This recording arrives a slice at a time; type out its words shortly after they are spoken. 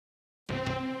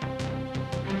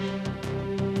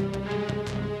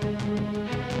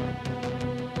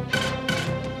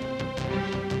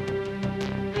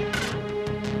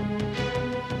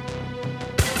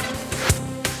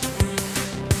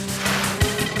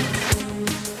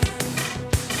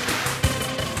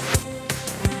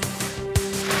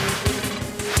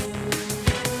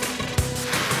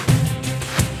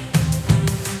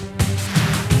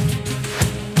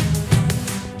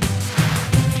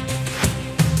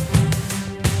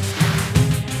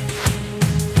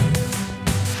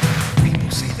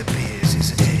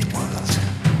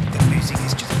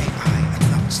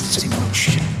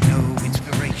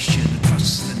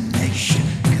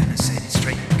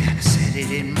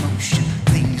emotion.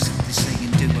 Things that they say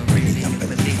and do are really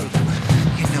unbelievable.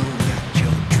 You know that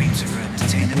your dreams are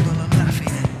unattainable. I'm laughing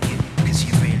at you, cause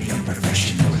you're really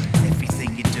unprofessional. Everything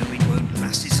you're doing won't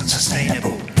last, it's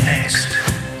unsustainable. Next.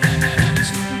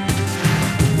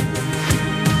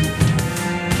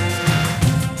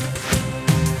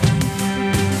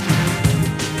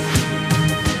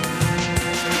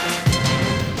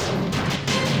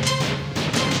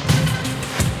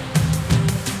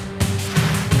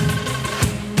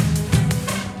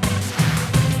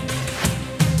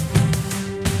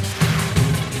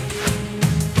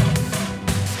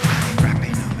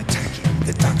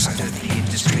 The dark side of the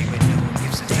industry where no one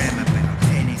gives a damn about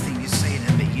anything you say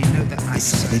to me. You know that I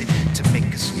decided to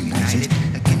make us united.